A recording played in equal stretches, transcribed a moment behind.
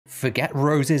Forget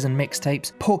roses and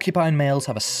mixtapes, porcupine males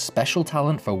have a special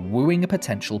talent for wooing a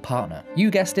potential partner.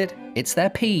 You guessed it, it's their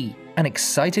pee. An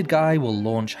excited guy will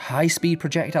launch high-speed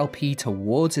projectile pee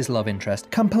towards his love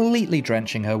interest, completely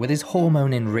drenching her with his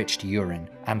hormone-enriched urine.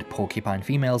 And porcupine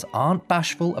females aren't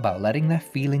bashful about letting their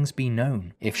feelings be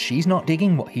known. If she's not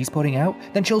digging what he's putting out,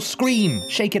 then she'll scream,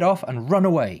 shake it off, and run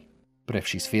away. But if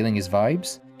she's feeling his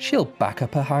vibes, she'll back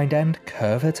up her hind end,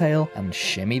 curve her tail, and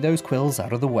shimmy those quills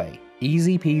out of the way.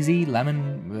 Easy peasy,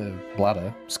 lemon,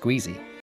 bladder, squeezy.